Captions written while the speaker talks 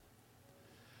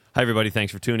Hi, everybody.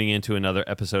 Thanks for tuning in to another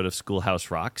episode of Schoolhouse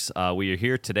Rocks. We are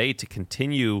here today to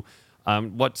continue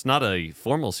what's not a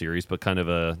formal series, but kind of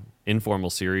a informal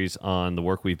series on the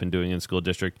work we've been doing in the school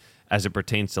district as it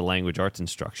pertains to language arts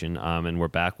instruction. And we're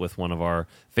back with one of our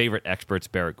favorite experts,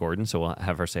 Berit Gordon, so we'll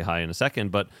have her say hi in a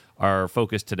second. But our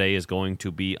focus today is going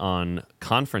to be on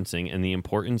conferencing and the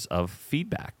importance of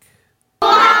feedback.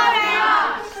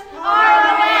 Schoolhouse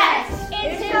Rocks! ROS!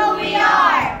 It's who we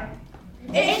are!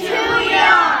 It's who we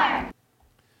are!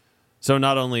 So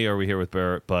not only are we here with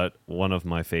Berit, but one of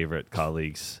my favorite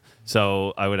colleagues.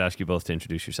 So I would ask you both to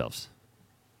introduce yourselves.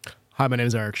 Hi, my name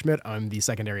is Schmidt. I'm the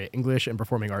secondary English and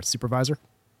Performing Arts supervisor.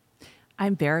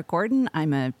 I'm Berit Gordon.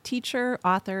 I'm a teacher,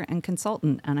 author, and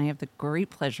consultant, and I have the great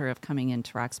pleasure of coming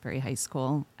into Roxbury High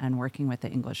School and working with the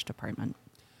English department.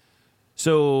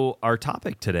 So our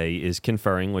topic today is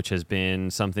conferring, which has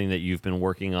been something that you've been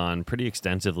working on pretty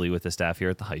extensively with the staff here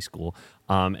at the high school,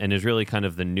 and is really kind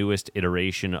of the newest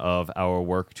iteration of our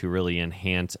work to really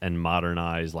enhance and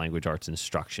modernize language arts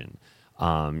instruction.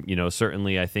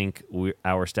 Certainly I think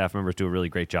our staff members do a really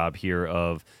great job here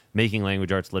of making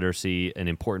language arts literacy an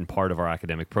important part of our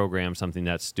academic program, something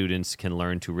that students can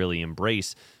learn to really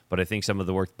embrace. But I think some of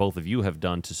the work both of you have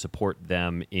done to support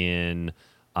them in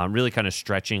really kind of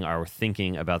stretching our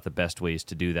thinking about the best ways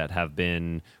to do that have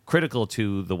been critical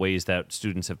to the ways that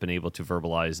students have been able to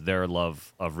verbalize their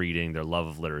love of reading, their love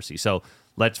of literacy. So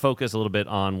let's focus a little bit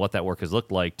on what that work has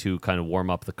looked like to kind of warm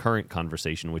up the current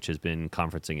conversation, which has been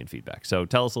conferencing and feedback. So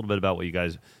tell us a little bit about what you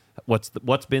guys, what's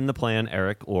been the plan,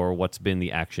 Eric, or what's been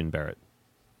the action, Berit?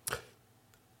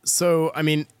 So,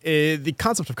 the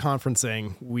concept of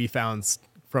conferencing we found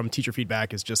from teacher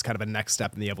feedback is just kind of a next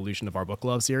step in the evolution of our Book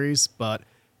Love series, but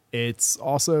it's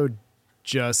also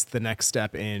just the next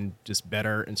step in just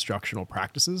better instructional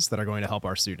practices that are going to help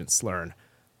our students learn.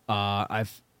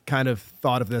 I've kind of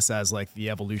thought of this as like the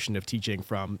evolution of teaching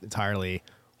from entirely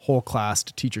whole class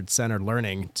to teacher-centered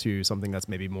learning to something that's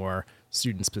maybe more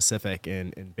student-specific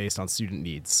and based on student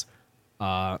needs.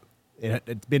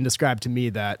 It's been described to me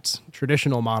that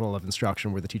traditional model of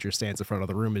instruction where the teacher stands in front of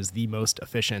the room is the most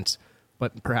efficient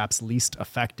but perhaps least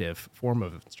effective form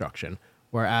of instruction,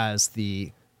 whereas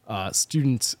the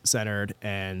student-centered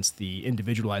and the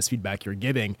individualized feedback you're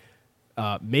giving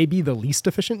may be the least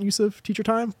efficient use of teacher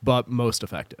time, but most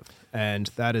effective. And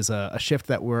that is a shift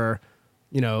that we're,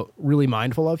 really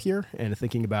mindful of here and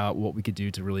thinking about what we could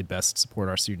do to really best support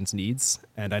our students' needs.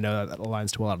 And I know that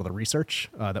aligns to a lot of the research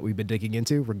that we've been digging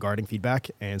into regarding feedback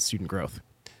and student growth.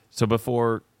 So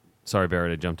sorry,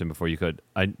 Berit, I jumped in before you could.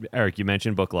 Eric, you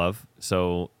mentioned Book Love.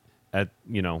 So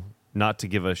not to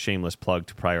give a shameless plug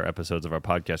to prior episodes of our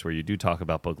podcast where you do talk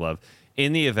about Book Love,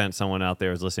 in the event someone out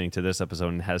there is listening to this episode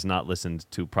and has not listened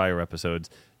to prior episodes,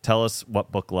 tell us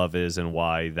what Book Love is and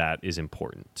why that is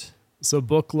important. So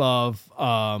Book Love,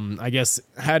 I guess,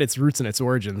 had its roots and its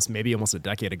origins maybe almost a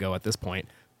decade ago at this point.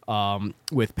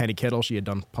 With Penny Kittle, she had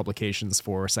done publications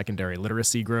for secondary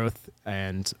literacy growth,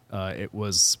 and it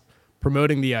was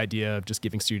promoting the idea of just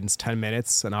giving students 10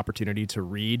 minutes, an opportunity to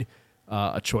read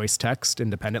a choice text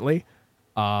independently.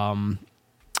 And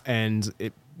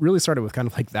it really started with kind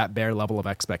of like that bare level of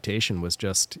expectation was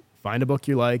just find a book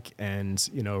you like and,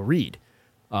 read.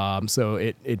 So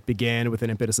it began with an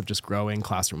impetus of just growing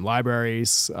classroom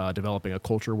libraries, developing a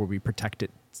culture where we protected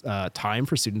time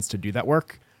for students to do that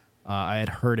work. I had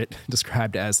heard it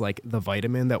described as like the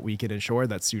vitamin that we can ensure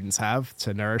that students have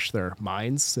to nourish their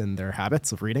minds and their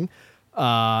habits of reading.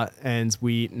 And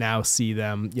we now see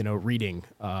them, reading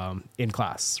in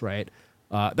class, right?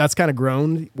 That's kind of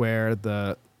grown where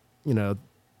that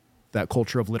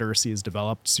culture of literacy is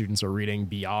developed. Students are reading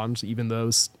beyond even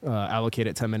those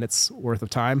allocated 10 minutes worth of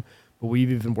time. But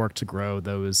we've even worked to grow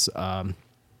those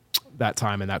that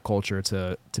time and that culture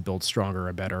to build stronger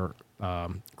and better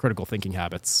critical thinking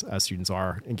habits as students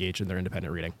are engaged in their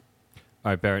independent reading.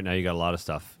 All right, Berit, now you got a lot of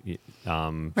stuff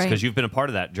because you've been a part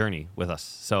of that journey with us.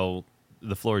 So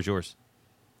the floor is yours.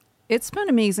 It's been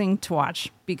amazing to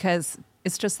watch because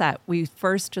it's just that we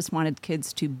first just wanted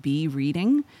kids to be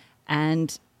reading,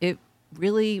 and it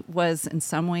really was in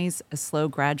some ways a slow,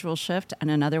 gradual shift, and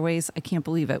in other ways, I can't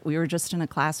believe it. We were just in a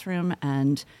classroom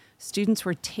and students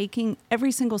were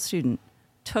every single student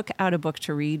took out a book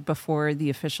to read before the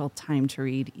official time to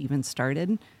read even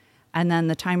started. And then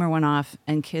the timer went off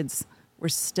and kids were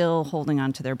still holding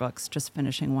on to their books, just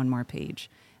finishing one more page.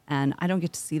 And I don't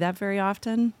get to see that very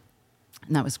often.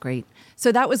 And that was great.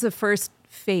 So that was the first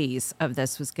phase of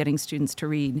this, was getting students to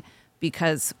read,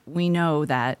 because we know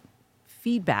that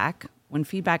when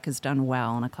feedback is done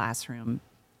well in a classroom,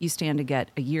 you stand to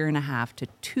get 1.5 to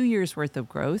 2 years worth of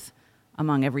growth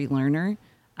among every learner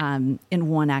in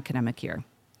one academic year.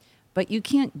 But you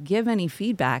can't give any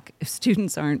feedback if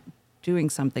students aren't doing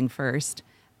something first.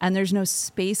 And there's no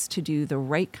space to do the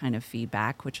right kind of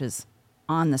feedback, which is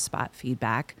on-the-spot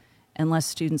feedback, unless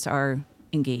students are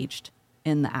engaged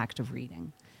in the act of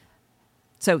reading.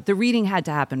 So the reading had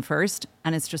to happen first,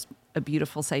 and it's just a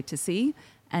beautiful sight to see.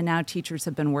 And now teachers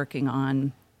have been working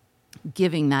on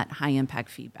giving that high-impact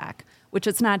feedback, which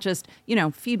it's not just,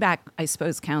 feedback, I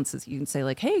suppose, counts as you can say,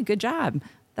 like, hey, good job.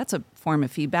 That's a form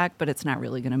of feedback, but it's not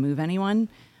really going to move anyone.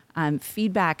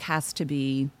 Feedback has to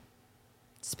be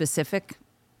specific.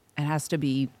 It has to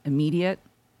be immediate.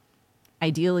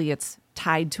 Ideally, it's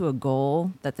tied to a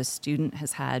goal that the student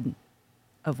has had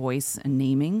a voice in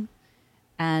naming,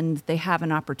 and they have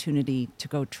an opportunity to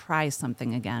go try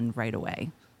something again right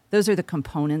away. Those are the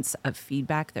components of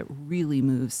feedback that really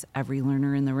moves every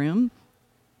learner in the room.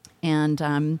 And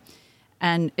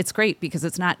it's great because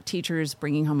it's not teachers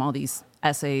bringing home all these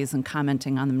essays and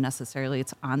commenting on them necessarily.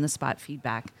 It's on-the-spot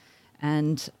feedback.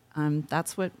 And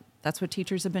that's what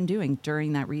teachers have been doing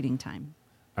during that reading time.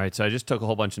 All right, so I just took a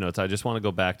whole bunch of notes. I just want to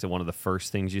go back to one of the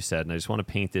first things you said, and I just want to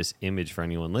paint this image for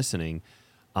anyone listening.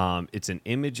 It's an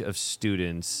image of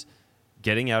students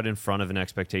getting out in front of an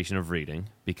expectation of reading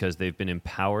because they've been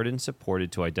empowered and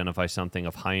supported to identify something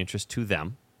of high interest to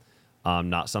them,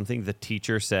 not something the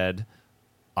teacher said,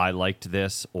 I liked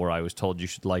this, or I was told you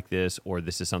should like this, or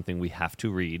this is something we have to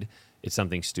read. It's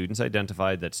something students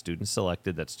identified, that students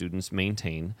selected, that students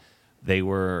maintain. They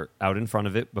were out in front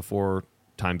of it before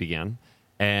time began.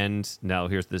 And now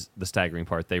here's the staggering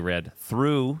part. They read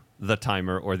through the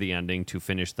timer or the ending to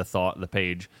finish the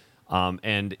page.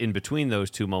 And in between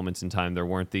those two moments in time, there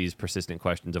weren't these persistent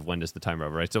questions of when does the timer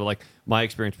over, right? So like my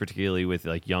experience, particularly with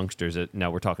like youngsters,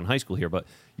 now we're talking high school here, but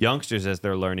youngsters, as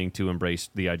they're learning to embrace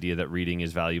the idea that reading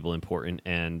is valuable, important,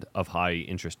 and of high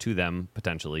interest to them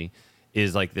potentially,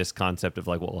 is like this concept of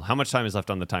like, well, how much time is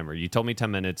left on the timer? You told me 10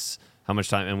 minutes, how much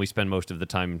time? And we spend most of the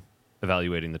time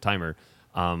evaluating the timer.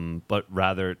 But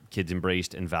rather kids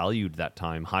embraced and valued that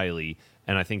time highly.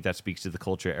 And I think that speaks to the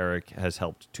culture Eric has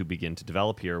helped to begin to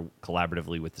develop here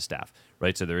collaboratively with the staff,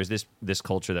 right? So there is this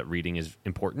culture that reading is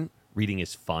important, reading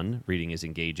is fun, reading is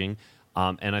engaging.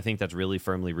 And I think that's really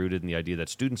firmly rooted in the idea that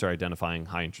students are identifying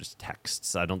high interest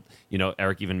texts.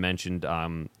 Eric even mentioned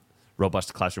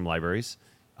robust classroom libraries.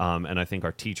 And I think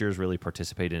our teachers really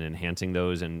participate in enhancing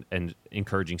those and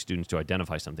encouraging students to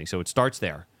identify something. So it starts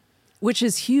there. Which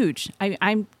is huge.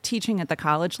 I'm teaching at the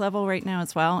college level right now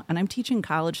as well, and I'm teaching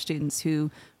college students who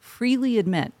freely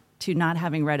admit to not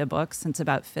having read a book since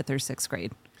about 5th or 6th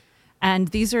grade. And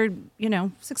these are,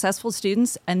 successful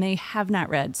students, and they have not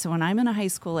read. So when I'm in a high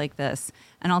school like this,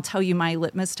 and I'll tell you my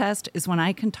litmus test is when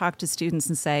I can talk to students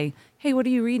and say, hey, what are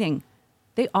you reading?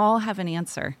 They all have an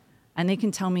answer, and they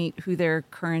can tell me who their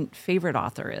current favorite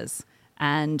author is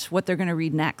and what they're going to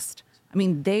read next. I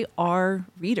mean, they are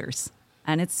readers.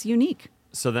 And it's unique.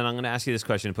 So then I'm going to ask you this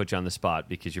question and put you on the spot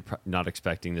because you're not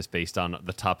expecting this based on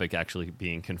the topic actually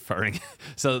being conferring.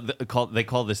 So they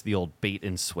call this the old bait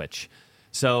and switch.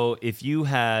 So if you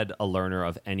had a learner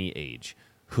of any age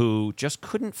who just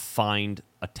couldn't find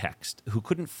a text, who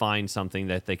couldn't find something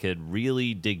that they could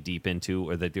really dig deep into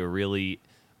or that they were really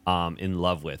in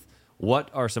love with, what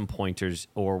are some pointers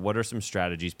or what are some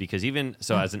strategies? Because even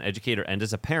so, as an educator and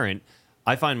as a parent,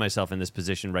 I find myself in this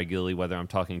position regularly, whether I'm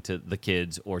talking to the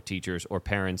kids or teachers or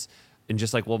parents, and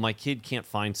just like, well, my kid can't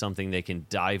find something they can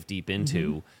dive deep into.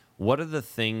 Mm-hmm. What are the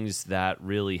things that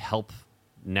really help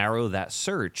narrow that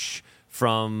search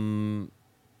from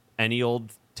any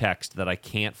old text that I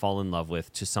can't fall in love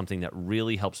with to something that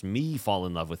really helps me fall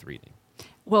in love with reading?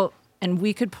 Well, and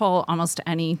we could pull almost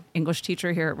any English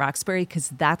teacher here at Roxbury because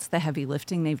that's the heavy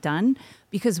lifting they've done,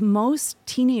 because most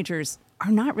teenagers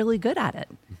are not really good at it.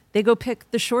 They go pick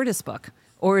the shortest book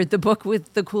or the book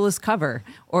with the coolest cover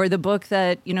or the book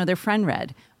that, their friend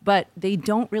read, but they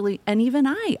don't really, and even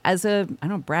I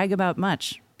don't brag about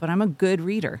much, but I'm a good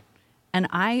reader. And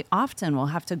I often will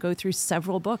have to go through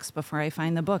several books before I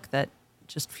find the book that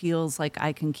just feels like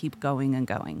I can keep going and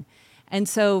going. And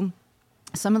so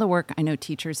some of the work I know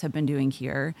teachers have been doing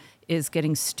here is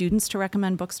getting students to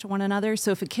recommend books to one another.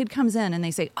 So if a kid comes in and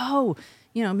they say, oh,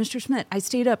 Mr. Schmidt, I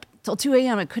stayed up till 2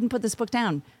 a.m. I couldn't put this book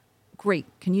down. Great.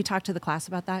 Can you talk to the class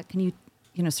about that? Can you,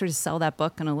 sort of sell that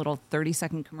book in a little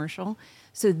 30-second commercial?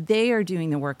 So they are doing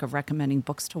the work of recommending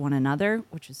books to one another,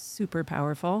 which is super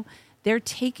powerful. They're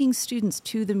taking students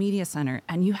to the media center,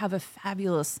 and you have a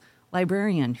fabulous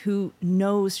librarian who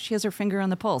knows, she has her finger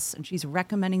on the pulse, and she's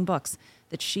recommending books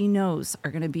that she knows are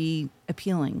going to be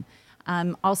appealing.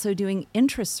 Also doing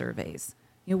interest surveys.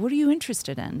 What are you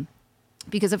interested in?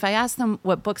 Because if I ask them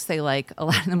what books they like, a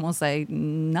lot of them will say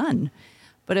none.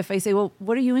 But if I say, well,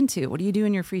 what are you into? What do you do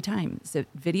in your free time? Is it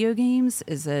video games?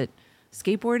 Is it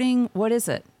skateboarding? What is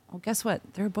it? Well, guess what?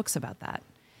 There are books about that.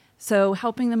 So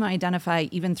helping them identify,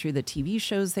 even through the TV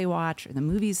shows they watch or the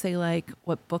movies they like,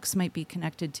 what books might be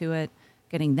connected to it,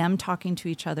 getting them talking to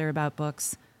each other about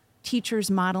books,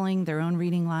 teachers modeling their own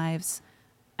reading lives,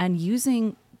 and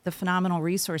using the phenomenal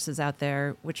resources out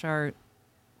there, which are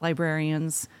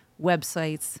librarians,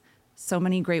 websites, so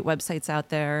many great websites out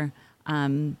there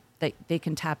that they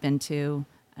can tap into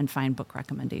and find book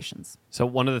recommendations. So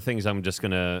one of the things I'm just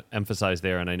going to emphasize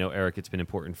there, and I know, Eric, it's been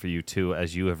important for you too,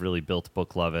 as you have really built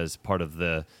book love as part of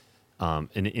the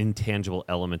an intangible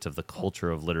element of the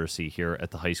culture of literacy here at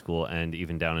the high school and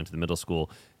even down into the middle school,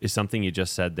 is something you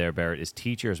just said there, Berit, is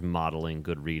teachers modeling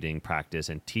good reading practice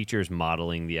and teachers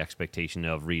modeling the expectation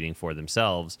of reading for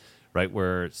themselves, right?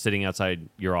 We're sitting outside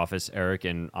your office, Eric,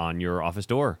 and on your office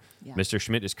door, Yeah. Mr.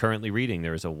 Schmidt is currently reading.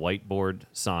 There is a whiteboard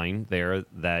sign there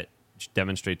that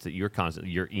demonstrates that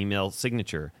your email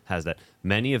signature has that.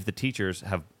 Many of the teachers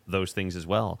have those things as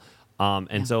well.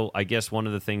 And so I guess one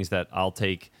of the things that I'll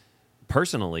take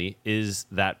personally is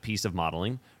that piece of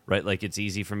modeling, right? Like, it's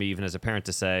easy for me, even as a parent,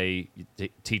 to say,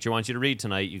 teacher wants you to read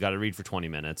tonight. You got to read for 20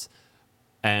 minutes.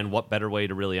 And what better way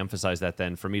to really emphasize that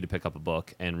than for me to pick up a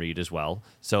book and read as well?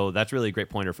 So that's really a great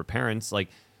pointer for parents. Like,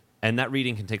 and that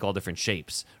reading can take all different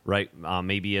shapes, right?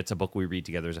 Maybe it's a book we read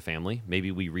together as a family.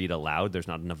 Maybe we read aloud. There's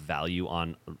not enough value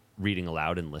on reading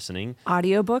aloud and listening.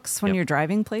 Audiobooks when Yep. you're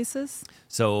driving places.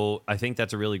 So I think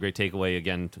that's a really great takeaway.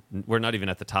 Again, we're not even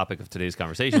at the topic of today's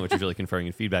conversation, which is really conferring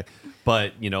and feedback.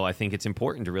 But, I think it's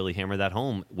important to really hammer that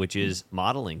home, which is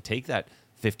modeling. Take that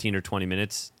 15 or 20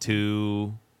 minutes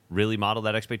to really model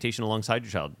that expectation alongside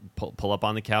your child. Pull up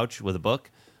on the couch with a book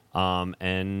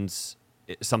and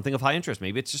something of high interest.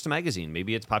 Maybe it's just a magazine.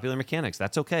 Maybe it's Popular Mechanics.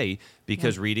 That's okay,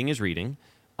 because reading is reading.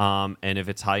 And if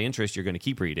it's high interest, you're going to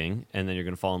keep reading, and then you're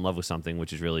going to fall in love with something,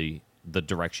 which is really the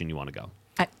direction you want to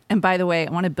go. And by the way,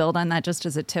 I want to build on that just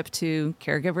as a tip to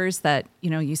caregivers that,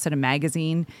 you said a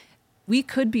magazine. We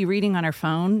could be reading on our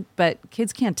phone, but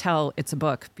kids can't tell it's a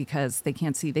book because they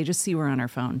can't see. They just see we're on our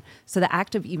phone. So the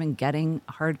act of even getting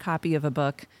a hard copy of a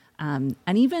book, and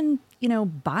even,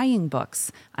 buying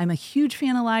books. I'm a huge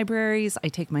fan of libraries. I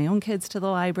take my own kids to the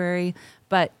library,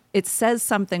 but it says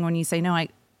something when you say, no,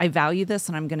 I value this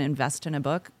and I'm going to invest in a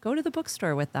book. Go to the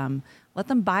bookstore with them. Let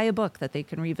them buy a book that they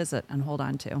can revisit and hold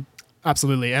on to.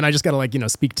 Absolutely. And I just got to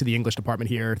speak to the English department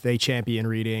here. They champion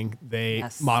reading. They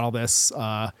model this.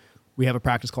 We have a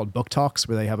practice called book talks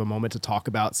where they have a moment to talk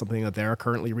about something that they're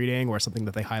currently reading or something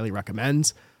that they highly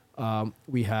recommend.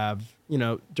 We have,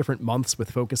 different months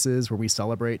with focuses where we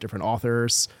celebrate different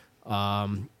authors.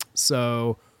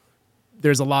 So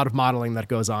there's a lot of modeling that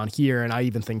goes on here. And I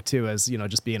even think too, as,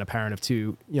 just being a parent of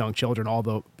two young children, all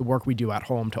the work we do at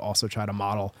home to also try to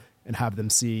model and have them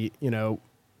see,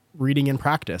 reading in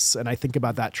practice. And I think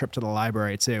about that trip to the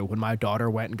library too. When my daughter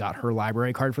went and got her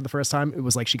library card for the first time, it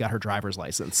was like she got her driver's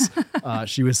license.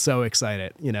 She was so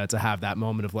excited, to have that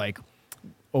moment of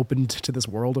opened to this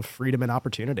world of freedom and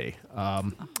opportunity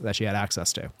that she had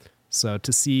access to. So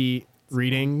to see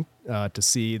reading, to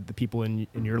see the people in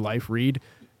your life read,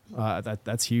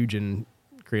 that's huge in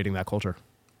creating that culture.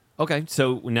 Okay,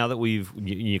 so now that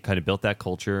you kind of built that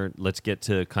culture, let's get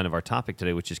to kind of our topic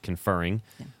today, which is conferring.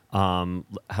 Yeah.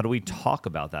 How do we talk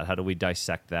about that? How do we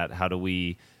dissect that? How do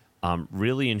we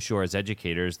really ensure as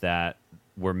educators that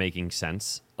we're making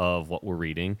sense of what we're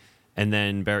reading? And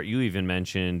then, Berit, you even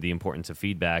mentioned the importance of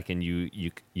feedback, and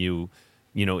you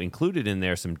included in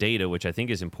there some data, which I think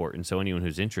is important. So anyone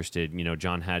who's interested,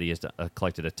 John Hattie has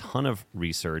collected a ton of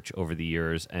research over the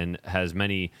years and has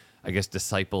many, I guess,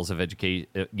 disciples of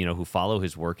who follow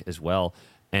his work as well.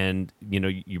 And,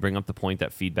 you bring up the point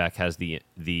that feedback has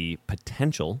the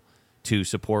potential to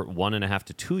support 1.5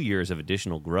 to 2 years of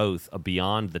additional growth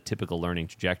beyond the typical learning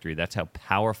trajectory. That's how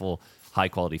powerful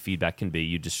high-quality feedback can be.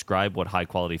 You describe what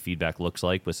high-quality feedback looks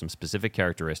like with some specific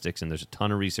characteristics, and there's a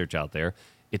ton of research out there.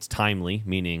 It's timely,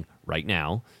 meaning right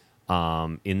now,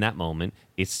 in that moment.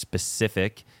 It's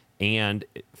specific and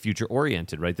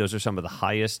future-oriented, right? Those are some of the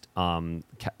highest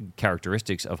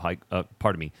characteristics of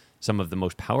some of the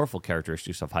most powerful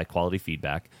characteristics of high-quality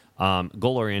feedback.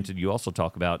 Goal-oriented, you also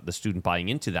talk about the student buying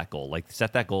into that goal, like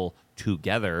set that goal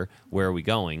together. Where are we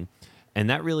going? And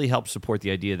that really helps support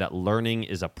the idea that learning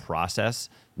is a process,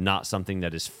 not something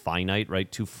that is finite,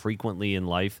 right? Too frequently in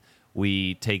life,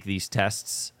 we take these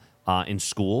tests in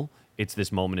school. It's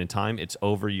this moment in time. It's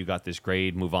over. You got this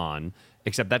grade. Move on.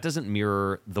 Except that doesn't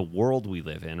mirror the world we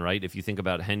live in, right? If you think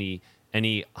about any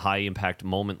high-impact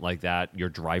moment like that, your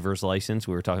driver's license,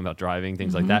 we were talking about driving,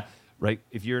 things like that, right?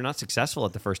 If you're not successful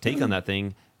at the first take on that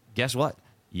thing, guess what?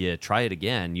 you try it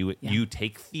again. You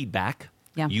take feedback,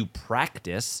 you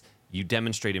practice, you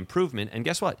demonstrate improvement, and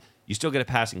guess what? You still get a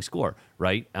passing score,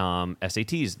 right?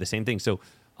 SATs, the same thing. So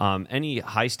any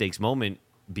high-stakes moment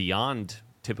beyond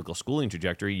typical schooling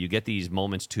trajectory, you get these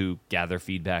moments to gather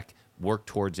feedback, work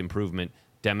towards improvement,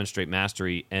 demonstrate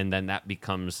mastery, and then that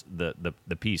becomes the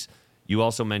piece. You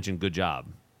also mentioned good job.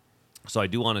 So I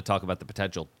do want to talk about the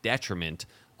potential detriment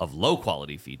of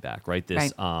low-quality feedback, right?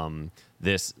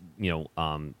 This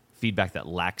feedback that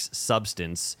lacks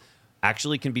substance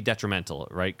actually can be detrimental,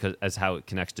 right? As how it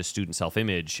connects to student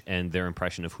self-image and their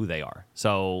impression of who they are.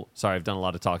 So, sorry, I've done a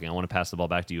lot of talking. I want to pass the ball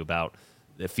back to you about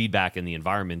the feedback and the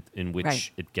environment in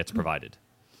which it gets provided.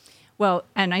 Well,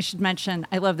 and I should mention,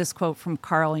 I love this quote from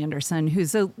Carl Anderson,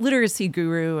 who's a literacy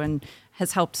guru and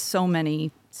has helped so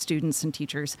many students and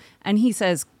teachers. And he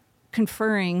says,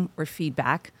 conferring or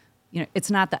feedback, it's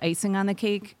not the icing on the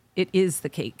cake, it is the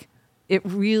cake. It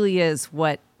really is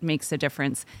what makes a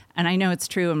difference. And I know it's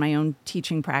true in my own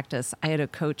teaching practice. I had a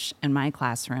coach in my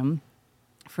classroom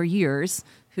for years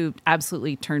who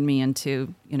absolutely turned me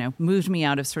into, moved me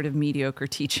out of sort of mediocre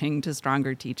teaching to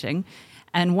stronger teaching.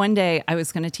 And one day I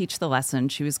was going to teach the lesson.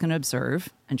 She was going to observe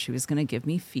and she was going to give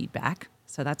me feedback.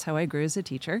 So that's how I grew as a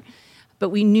teacher. But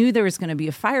we knew there was going to be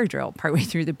a fire drill partway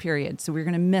through the period. So we were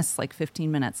going to miss like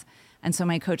 15 minutes. And so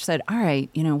my coach said, all right,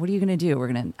 what are you going to do? We're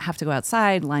going to have to go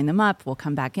outside, line them up. We'll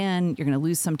come back in. You're going to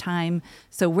lose some time.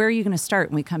 So where are you going to start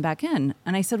when we come back in?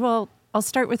 And I said, well, I'll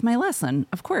start with my lesson,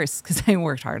 of course, because I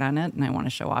worked hard on it and I want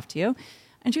to show off to you.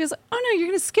 And she goes, oh, no, you're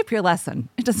going to skip your lesson.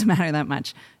 It doesn't matter that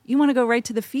much. You want to go right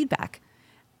to the feedback.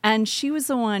 And she was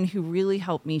the one who really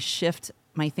helped me shift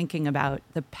my thinking about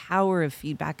the power of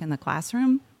feedback in the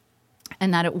classroom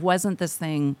and that it wasn't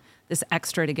this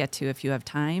extra to get to if you have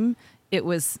time. It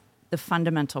was the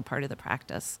fundamental part of the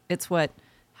practice. It's what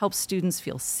helps students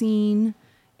feel seen.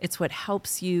 It's what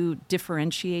helps you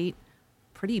differentiate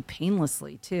pretty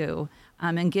painlessly too,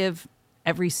 and give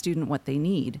every student what they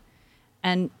need.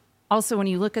 And also when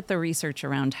you look at the research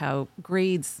around how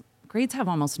grades have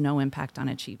almost no impact on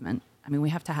achievement. I mean, we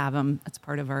have to have them. It's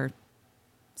part of our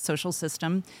social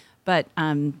system, but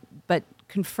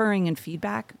conferring and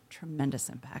feedback, tremendous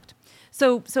impact.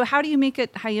 So how do you make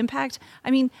it high impact? I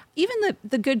mean, even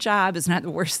the good job is not the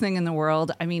worst thing in the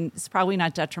world. I mean, it's probably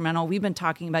not detrimental. We've been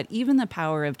talking about even the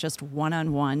power of just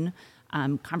one-on-one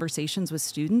conversations with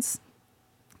students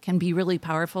can be really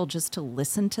powerful, just to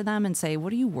listen to them and say,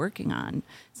 what are you working on?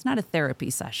 It's not a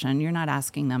therapy session. You're not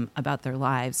asking them about their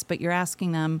lives, but you're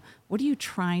asking them, what are you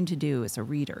trying to do as a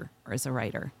reader or as a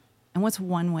writer? And what's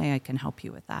one way I can help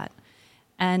you with that?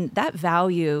 And that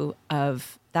value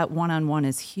of that one-on-one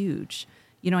is huge.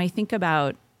 I think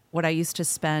about what I used to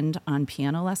spend on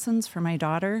piano lessons for my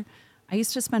daughter. I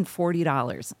used to spend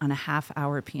 $40 on a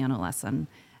half-hour piano lesson.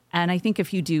 And I think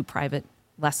if you do private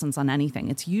lessons on anything,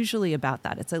 it's usually about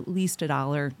that. It's at least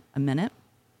 $1 a minute.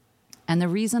 And the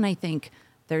reason I think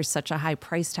there's such a high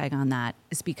price tag on that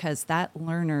is because that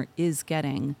learner is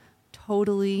getting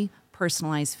totally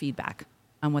personalized feedback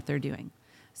on what they're doing.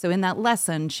 So in that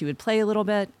lesson, she would play a little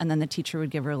bit, and then the teacher would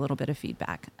give her a little bit of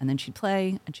feedback. And then she'd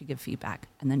play, and she'd give feedback.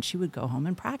 And then she would go home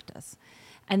and practice.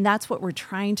 And that's what we're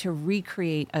trying to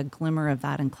recreate, a glimmer of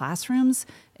that in classrooms,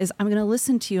 is I'm going to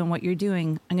listen to you and what you're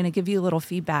doing. I'm going to give you a little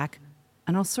feedback,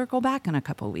 and I'll circle back in a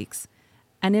couple of weeks.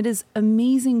 And it is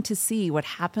amazing to see what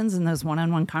happens in those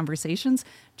one-on-one conversations.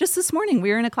 Just this morning,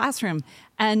 we were in a classroom,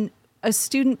 and a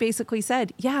student basically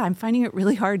said, yeah, I'm finding it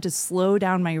really hard to slow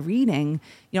down my reading.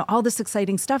 All this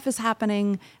exciting stuff is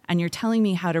happening, and you're telling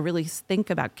me how to really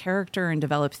think about character and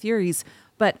develop theories,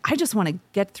 but I just want to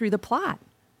get through the plot.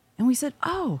 And we said,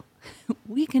 oh,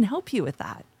 we can help you with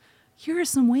that. Here are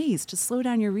some ways to slow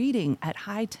down your reading at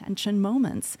high tension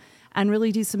moments and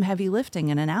really do some heavy lifting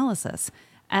and analysis.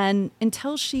 And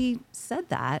until she said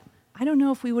that, I don't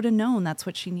know if we would have known that's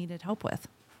what she needed help with.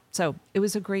 So it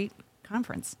was a great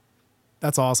conference.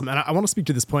 That's awesome. And I want to speak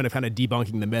to this point of kind of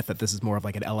debunking the myth that this is more of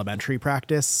like an elementary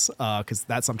practice, because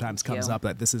that sometimes comes up,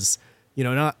 that this is,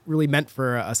 not really meant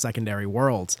for a secondary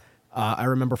world. I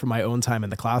remember from my own time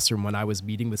in the classroom when I was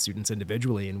meeting with students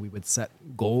individually and we would set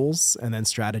goals and then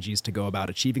strategies to go about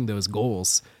achieving those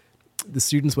goals. The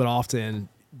students would often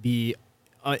be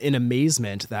in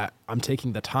amazement that I'm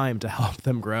taking the time to help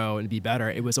them grow and be better.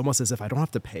 It was almost as if I don't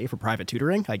have to pay for private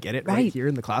tutoring. I get it right here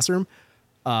in the classroom.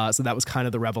 So that was kind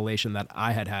of the revelation that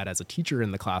I had as a teacher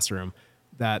in the classroom,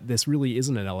 that this really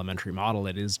isn't an elementary model.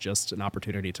 It is just an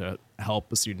opportunity to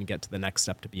help a student get to the next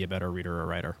step to be a better reader or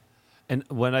writer. And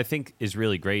what I think is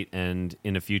really great, and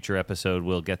in a future episode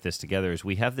we'll get this together, is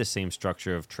we have this same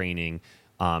structure of training,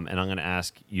 and I'm going to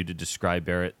ask you to describe,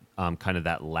 Berit, kind of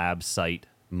that lab site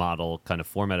model kind of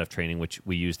format of training, which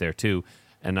we use there too.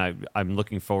 And I'm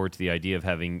looking forward to the idea of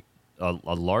having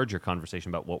a larger conversation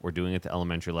about what we're doing at the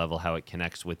elementary level, how it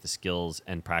connects with the skills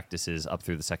and practices up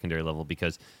through the secondary level.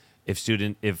 Because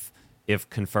if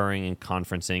conferring and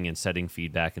conferencing and setting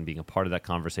feedback and being a part of that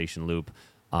conversation loop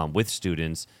with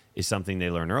students is something they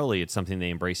learn early, it's something they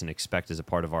embrace and expect as a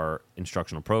part of our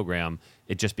instructional program,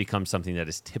 it just becomes something that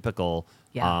is typical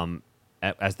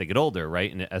as they get older,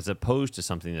 right? And as opposed to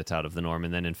something that's out of the norm.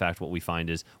 And then, in fact, what we find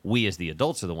is we as the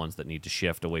adults are the ones that need to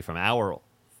shift away from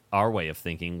our way of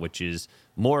thinking, which is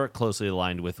more closely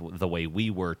aligned with the way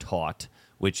we were taught,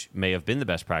 which may have been the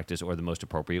best practice or the most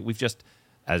appropriate. We've just,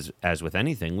 as with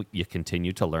anything, you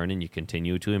continue to learn and you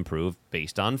continue to improve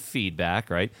based on feedback,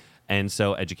 right? And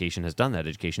so education has done that.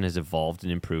 Education has evolved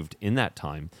and improved in that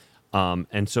time.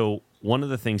 And so one of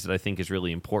the things that I think is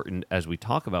really important as we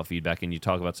talk about feedback and you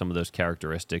talk about some of those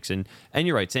characteristics, and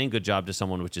you're right, saying good job to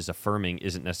someone which is affirming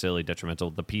isn't necessarily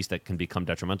detrimental. The piece that can become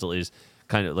detrimental is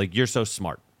kind of like, you're so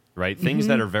smart, right? Things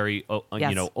that are very,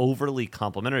 overly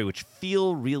complimentary, which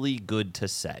feel really good to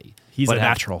say. He's but a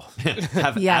natural.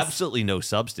 have absolutely no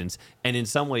substance. And in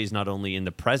some ways, not only in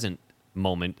the present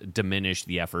moment, diminish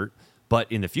the effort, but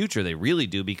in the future, they really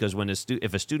do, because when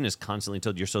if a student is constantly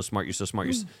told, you're so smart, you're so smart,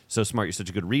 you're so smart, you're such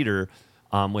a good reader,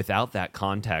 without that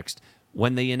context,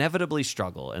 when they inevitably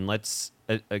struggle, and let's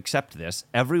accept this,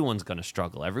 everyone's going to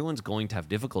struggle. Everyone's going to have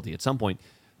difficulty at some point.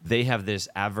 They have this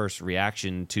adverse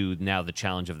reaction to now the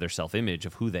challenge of their self-image,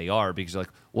 of who they are, because they're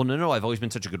like, well, no, I've always been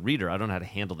such a good reader. I don't know how to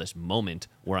handle this moment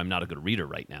where I'm not a good reader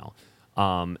right now.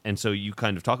 And so you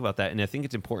kind of talk about that, and I think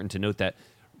it's important to note that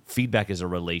feedback is a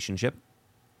relationship.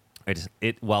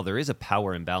 While there is a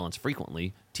power imbalance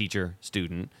frequently, teacher,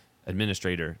 student,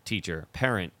 administrator, teacher,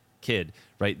 parent, kid,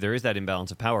 right? There is that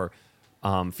imbalance of power.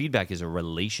 Feedback is a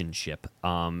relationship.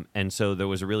 And so there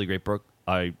was a really great book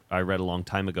I read a long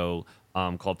time ago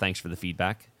called Thanks for the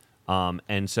Feedback.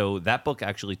 And so that book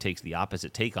actually takes the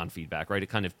opposite take on feedback, right? It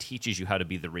kind of teaches you how to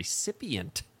be the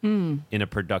recipient in a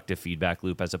productive feedback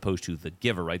loop as opposed to the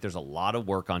giver, right? There's a lot of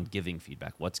work on giving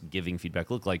feedback. What's giving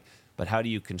feedback look like? But how do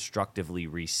you constructively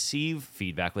receive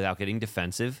feedback without getting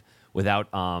defensive, without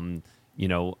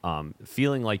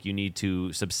feeling like you need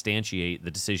to substantiate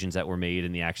the decisions that were made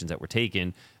and the actions that were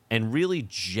taken, and really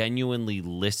genuinely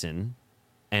listen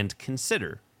and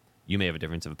consider. You may have a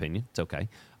difference of opinion. It's okay.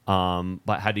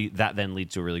 But how do that then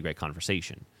leads to a really great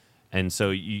conversation? And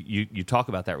so you talk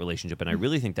about that relationship, and I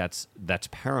really think that's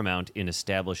paramount in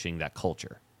establishing that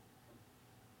culture.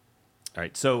 All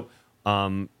right, so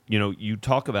you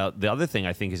talk about the other thing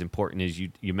I think is important is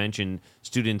you mentioned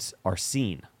students are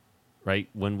seen, right?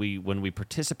 When we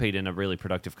participate in a really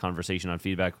productive conversation on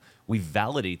feedback, we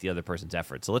validate the other person's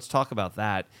effort. So let's talk about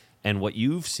that and what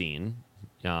you've seen.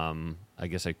 I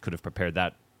guess I could have prepared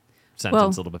that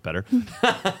sentence a little bit better.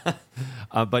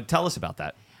 But tell us about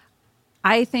that.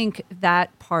 I think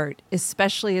that part,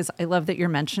 especially as I love that you're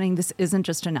mentioning, this isn't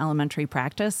just an elementary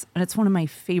practice. And it's one of my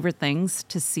favorite things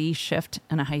to see shift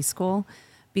in a high school,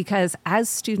 because as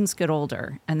students get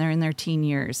older and they're in their teen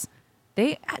years,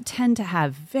 they tend to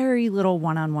have very little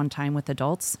one-on-one time with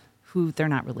adults who they're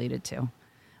not related to.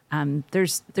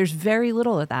 There's very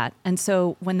little of that. And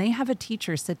so when they have a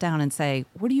teacher sit down and say,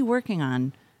 what are you working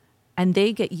on? And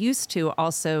they get used to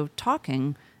also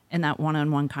talking in that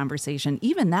one-on-one conversation,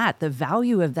 even that, the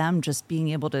value of them just being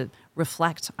able to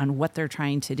reflect on what they're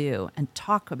trying to do and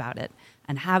talk about it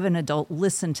and have an adult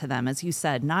listen to them, as you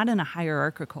said, not in a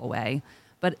hierarchical way,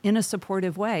 but in a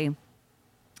supportive way,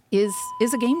 is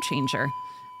a game changer.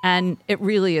 And it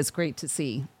really is great to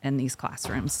see in these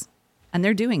classrooms. And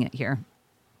they're doing it here.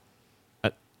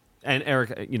 And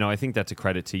Eric, I think that's a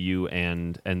credit to you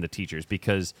and the teachers,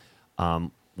 because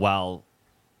while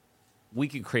we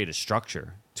can create a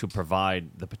structure to provide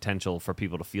the potential for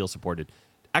people to feel supported,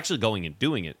 actually going and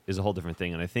doing it is a whole different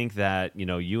thing. And I think that,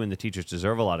 you and the teachers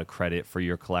deserve a lot of credit for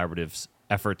your collaborative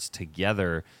efforts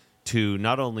together to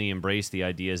not only embrace the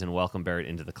ideas and welcome Berit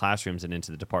into the classrooms and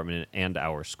into the department and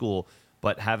our school,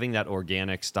 but having that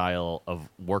organic style of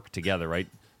work together, right?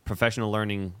 Professional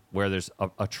learning where there's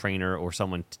a trainer or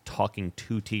someone talking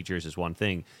to teachers is one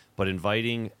thing, but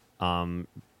inviting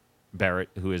Berit,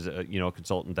 who is a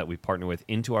consultant that we partner with,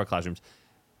 into our classrooms,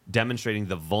 demonstrating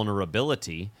the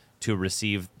vulnerability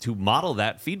to model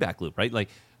that feedback loop, right? Like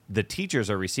the teachers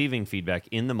are receiving feedback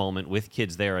in the moment with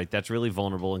kids there. Right? That's really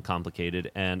vulnerable and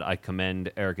complicated, and I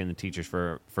commend Eric and the teachers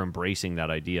for embracing that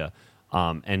idea.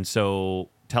 And so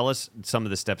tell us some of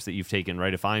the steps that you've taken,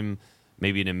 right? If I'm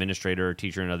maybe an administrator or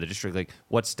teacher in another district, like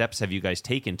what steps have you guys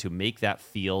taken to make that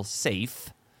feel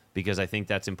safe? Because I think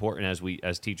that's important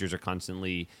as teachers are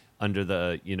constantly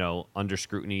under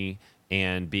scrutiny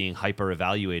and being hyper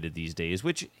evaluated these days,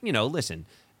 which, listen,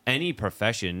 any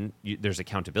profession, there's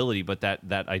accountability, but that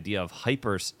idea of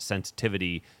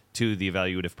hypersensitivity to the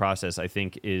evaluative process, I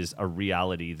think, is a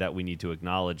reality that we need to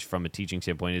acknowledge from a teaching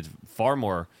standpoint. It's far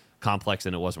more complex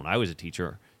than it was when I was a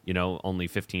teacher, only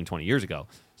 15, 20 years ago.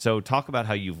 So talk about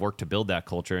how you've worked to build that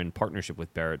culture in partnership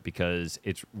with Berit, because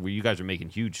you guys are making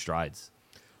huge strides.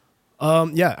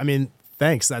 Yeah, I mean,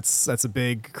 thanks. That's a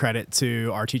big credit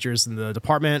to our teachers in the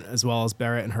department, as well as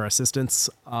Berit and her assistants.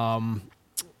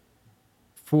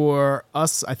 For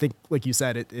us, I think, like you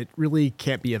said, it really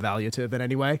can't be evaluative in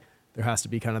any way. There has to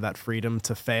be kind of that freedom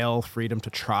to fail, freedom to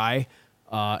try.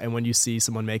 And when you see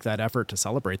someone make that effort, to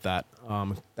celebrate that,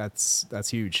 that's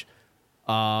huge.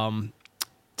 To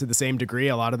the same degree,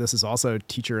 a lot of this is also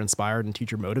teacher inspired and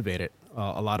teacher motivated.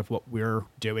 A lot of what we're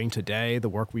doing today, the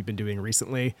work we've been doing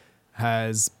recently,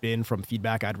 has been from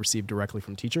feedback I'd received directly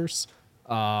from teachers.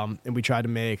 And we try to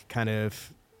make kind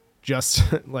of just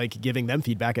like giving them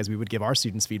feedback as we would give our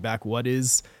students feedback. What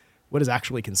is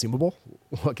actually consumable?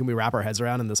 What can we wrap our heads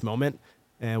around in this moment?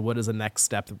 And what is the next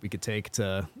step that we could take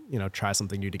to, try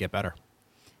something new to get better?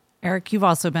 Eric, you've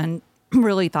also been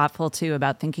really thoughtful too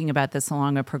about thinking about this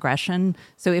along a progression.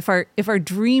 So if our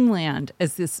dreamland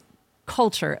is this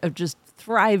culture of just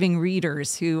thriving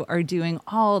readers who are doing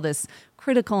all this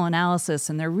critical analysis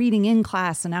and they're reading in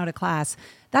class and out of class,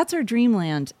 that's our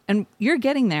dreamland. And you're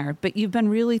getting there, but you've been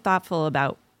really thoughtful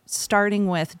about starting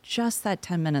with just that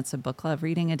 10 minutes of book club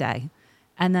reading a day,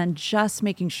 and then just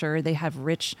making sure they have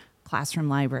rich classroom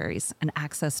libraries and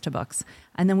access to books.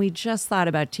 And then we just thought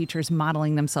about teachers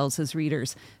modeling themselves as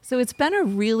readers. So it's been a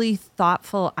really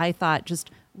thoughtful, I thought,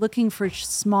 just looking for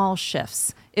small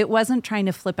shifts. It wasn't trying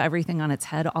to flip everything on its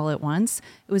head all at once.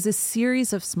 It was a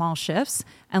series of small shifts.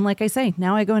 And like I say,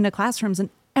 now I go into classrooms and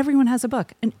everyone has a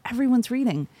book and everyone's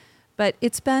reading. But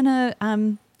it's been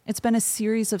a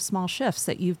series of small shifts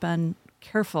that you've been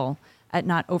careful at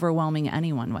not overwhelming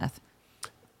anyone with.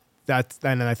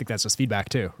 And I think that's just feedback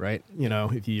too, right?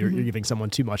 If you're giving someone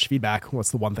too much feedback,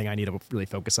 what's the one thing I need to really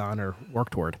focus on or work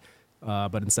toward?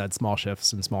 But instead, small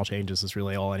shifts and small changes is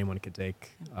really all anyone could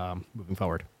take moving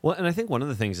forward. Well, and I think one of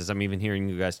the things is I'm even hearing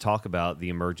you guys talk about the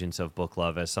emergence of book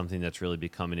love as something that's really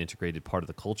become an integrated part of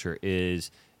the culture.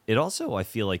 Is it also, I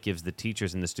feel like, gives the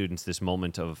teachers and the students this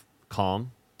moment of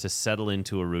calm to settle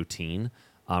into a routine.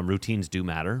 Routines do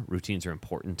matter. Routines are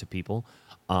important to people.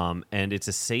 And it's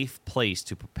a safe place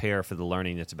to prepare for the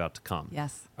learning that's about to come.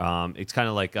 Yes. It's kind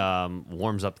of like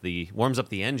warms up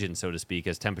the engine, so to speak,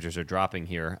 as temperatures are dropping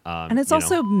here. And it's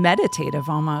also meditative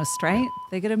almost, right?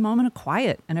 They get a moment of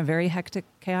quiet in a very hectic,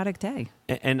 chaotic day.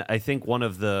 And I think one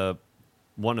of the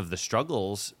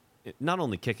struggles, not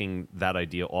only kicking that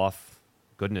idea off,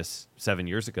 7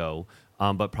 years ago,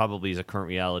 but probably is a current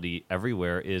reality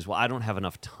everywhere, is, well, I don't have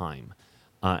enough time.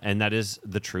 And that is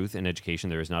the truth in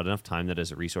education. There is not enough time. That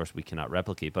is a resource we cannot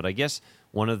replicate. But I guess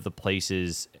one of the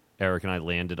places Eric and I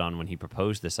landed on when he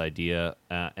proposed this idea,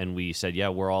 and we said, yeah,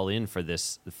 we're all in for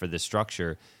this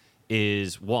structure,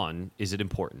 is one, is it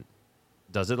important?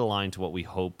 Does it align to what we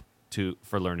hope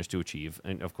for learners to achieve?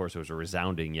 And of course, there was a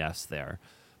resounding yes there.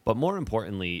 But more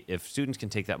importantly, if students can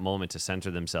take that moment to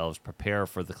center themselves, prepare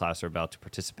for the class they're about to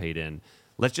participate in,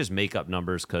 let's just make up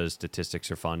numbers because statistics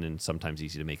are fun and sometimes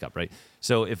easy to make up, right?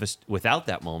 So without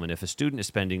that moment, if a student is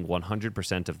spending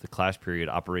 100% of the class period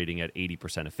operating at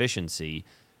 80% efficiency,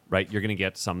 right, you're going to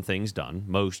get some things done,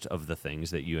 most of the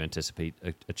things that you anticipate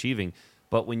achieving.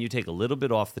 But when you take a little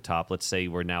bit off the top, let's say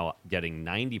we're now getting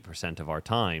 90% of our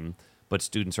time, but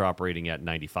students are operating at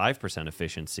 95%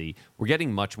 efficiency, we're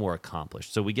getting much more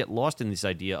accomplished. So we get lost in this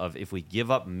idea of if we give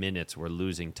up minutes, we're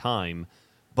losing time.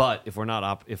 But if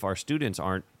if our students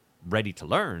aren't ready to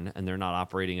learn and they're not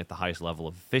operating at the highest level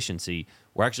of efficiency,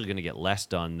 we're actually going to get less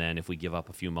done than if we give up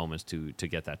a few moments to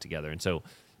get that together. And so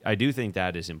I do think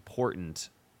that is important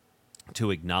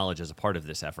to acknowledge as a part of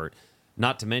this effort.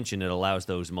 Not to mention, it allows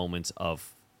those moments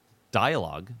of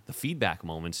dialogue, the feedback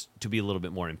moments, to be a little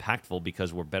bit more impactful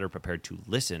because we're better prepared to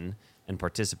listen and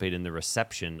participate in the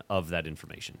reception of that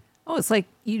information. Oh, it's like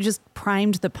you just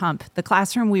primed the pump. The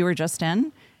classroom we were just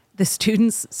in, the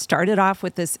students started off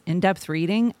with this in-depth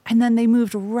reading, and then they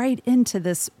moved right into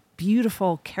this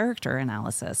beautiful character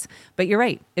analysis. But you're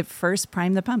right. It first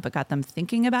primed the pump. It got them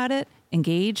thinking about it,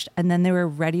 engaged, and then they were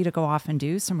ready to go off and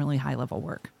do some really high-level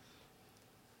work.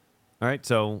 All right,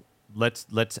 so let's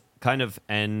kind of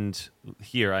end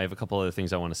here. I have a couple other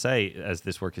things I want to say as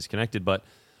this work is connected, but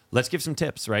let's give some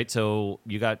tips, right? So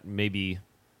you got maybe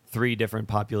 3 different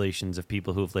populations of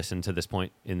people who have listened to this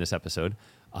point in this episode,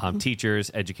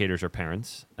 teachers, educators, or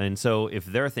parents. And so if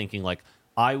they're thinking like,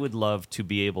 I would love to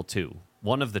be able to,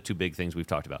 one of the 2 big things we've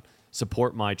talked about,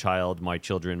 support my child, my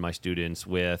children, my students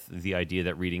with the idea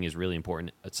that reading is really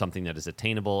important. It's something that is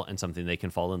attainable and something they can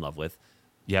fall in love with.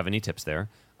 Do you have any tips there?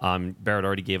 Berit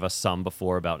already gave us some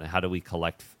before about how do we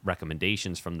collect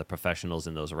recommendations from the professionals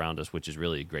and those around us, which is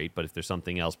really great. But if there's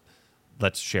something else,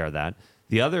 let's share that.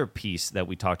 The other piece that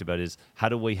we talked about is how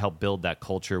do we help build that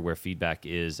culture where feedback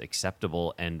is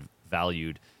acceptable and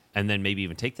valued, and then maybe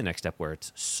even take the next step where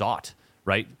it's sought,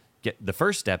 right? The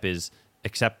first step is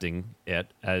accepting it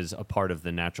as a part of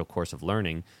the natural course of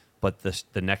learning, but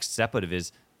the next step of it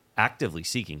is actively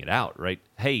seeking it out, right?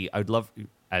 Hey, I'd love,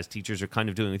 as teachers are kind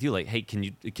of doing with you, like, hey,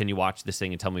 can you watch this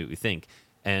thing and tell me what you think?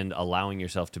 And allowing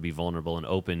yourself to be vulnerable and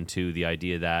open to the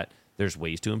idea that there's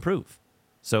ways to improve.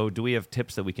 So do we have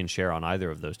tips that we can share on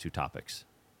either of those two topics?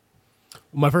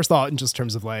 My first thought in just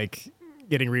terms of like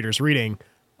getting readers reading,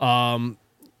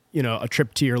 a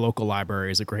trip to your local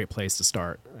library is a great place to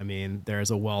start. I mean,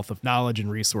 there's a wealth of knowledge and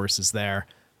resources there.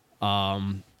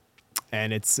 And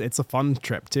it's a fun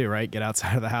trip too, right? Get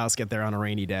outside of the house, get there on a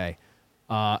rainy day.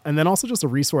 And then also just a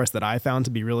resource that I found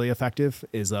to be really effective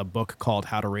is a book called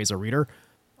How to Raise a Reader.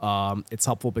 It's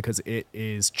helpful because it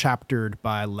is chaptered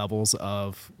by levels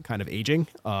of kind of aging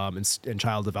and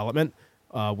child development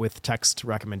with text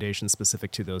recommendations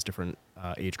specific to those different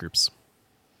age groups.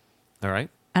 All right.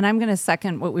 And I'm going to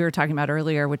second what we were talking about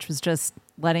earlier, which was just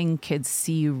letting kids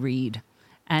see you read.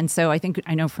 And so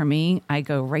I know for me, I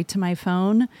go right to my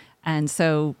phone. And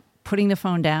so putting the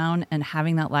phone down and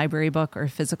having that library book or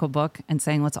physical book and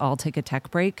saying, let's all take a tech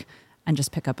break and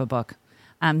just pick up a book.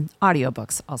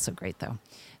 Audiobooks, also great though.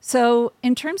 So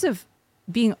in terms of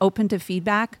being open to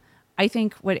feedback, I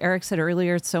think what Eric said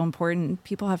earlier, it's so important.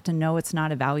 People have to know it's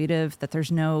not evaluative, that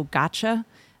there's no gotcha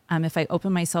if I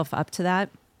open myself up to that.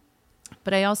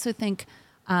 But I also think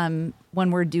when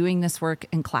we're doing this work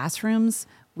in classrooms,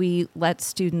 we let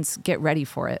students get ready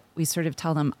for it. We sort of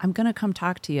tell them, I'm going to come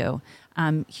talk to you.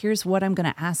 Here's what I'm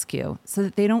going to ask you, so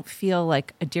that they don't feel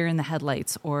like a deer in the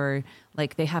headlights or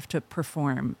like they have to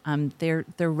perform. They're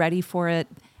ready for it,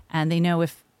 and they know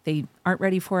if they aren't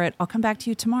ready for it, I'll come back to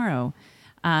you tomorrow.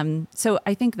 So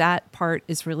I think that part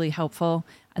is really helpful.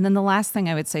 And then the last thing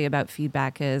I would say about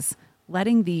feedback is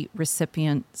letting the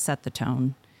recipient set the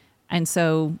tone. And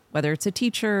so whether it's a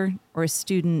teacher or a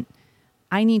student,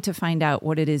 I need to find out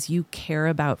what it is you care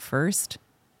about first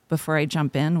before I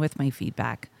jump in with my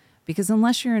feedback. Because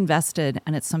unless you're invested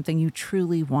and it's something you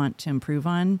truly want to improve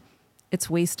on, it's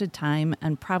wasted time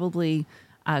and probably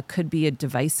could be a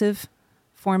divisive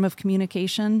form of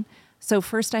communication. So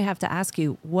first I have to ask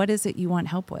you, what is it you want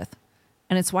help with?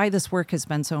 And it's why this work has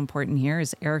been so important here,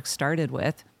 as Eric started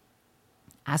with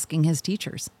asking his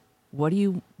teachers, what do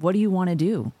you want to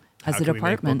do as a department?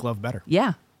 How can we make book love better?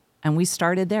 Yeah. And we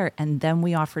started there, and then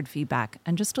we offered feedback,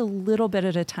 and just a little bit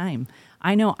at a time.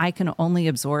 I know I can only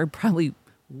absorb probably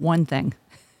one thing,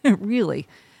 really,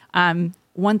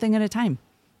 one thing at a time.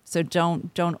 So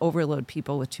don't overload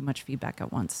people with too much feedback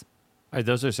at once. All right,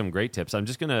 those are some great tips. I'm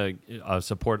just going to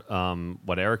support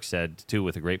what Eric said, too,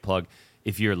 with a great plug.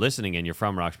 If you're listening and you're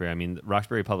from Roxbury, I mean,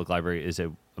 Roxbury Public Library is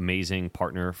an amazing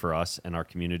partner for us and our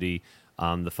community.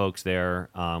 The folks there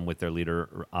with their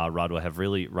leader,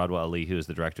 Radwa Ali, who is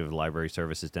the director of the library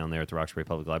services down there at the Roxbury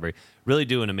Public Library, really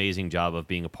do an amazing job of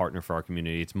being a partner for our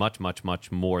community. It's much, much,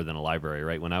 much more than a library,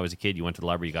 right? When I was a kid, you went to the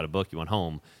library, you got a book, you went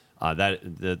home.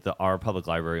 Our public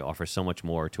library offers so much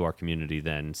more to our community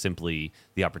than simply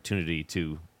the opportunity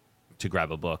to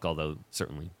grab a book, although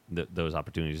certainly those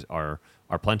opportunities are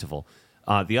plentiful.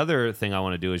 The other thing I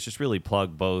want to do is just really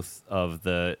plug both of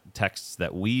the texts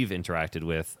that we've interacted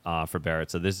with for Berit.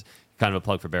 So this is kind of a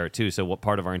plug for Berit too. So what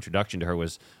part of our introduction to her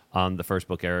was the first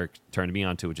book Eric turned me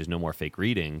on to, which is No More Fake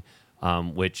Reading,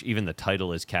 which even the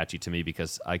title is catchy to me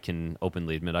because I can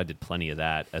openly admit I did plenty of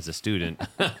that as a student.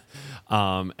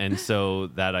 And so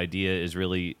that idea is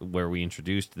really where we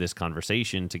introduced this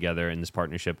conversation together in this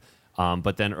partnership.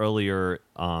 But then earlier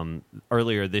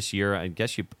this year, I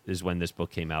guess is when this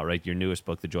book came out, right? Your newest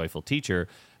book, The Joyful Teacher.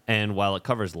 And while it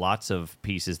covers lots of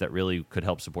pieces that really could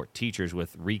help support teachers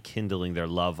with rekindling their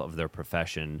love of their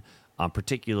profession,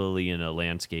 particularly in a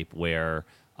landscape where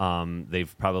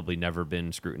they've probably never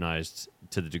been scrutinized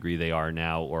to the degree they are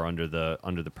now, or under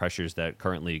the pressures that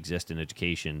currently exist in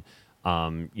education.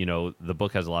 The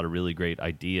book has a lot of really great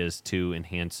ideas to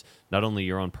enhance not only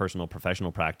your own personal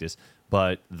professional practice,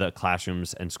 but the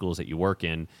classrooms and schools that you work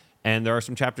in. And there are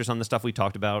some chapters on the stuff we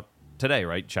talked about today,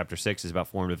 right? Chapter 6 is about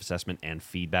formative assessment and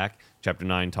feedback. Chapter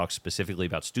 9 talks specifically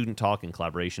about student talk and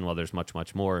collaboration. While there's much,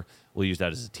 much more, we'll use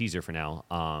that as a teaser for now.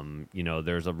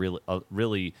 There's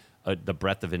the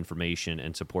breadth of information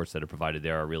and supports that are provided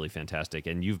there are really fantastic.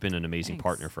 And you've been an amazing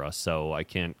partner for us. So I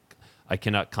I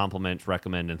cannot compliment,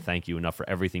 recommend, and thank you enough for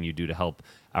everything you do to help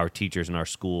our teachers and our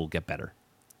school get better.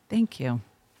 Thank you.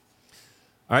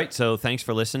 All right, so thanks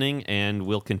for listening, and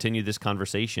we'll continue this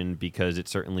conversation because it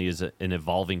certainly is an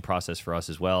evolving process for us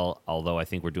as well, although I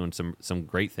think we're doing some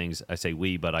great things. I say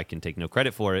we, but I can take no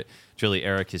credit for it. It's really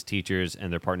Eric, his teachers,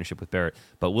 and their partnership with Berit.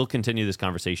 But we'll continue this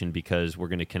conversation because we're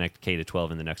going to connect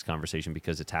K-12 in the next conversation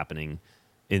because it's happening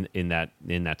in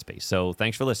that space. So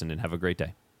thanks for listening. Have a great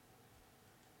day.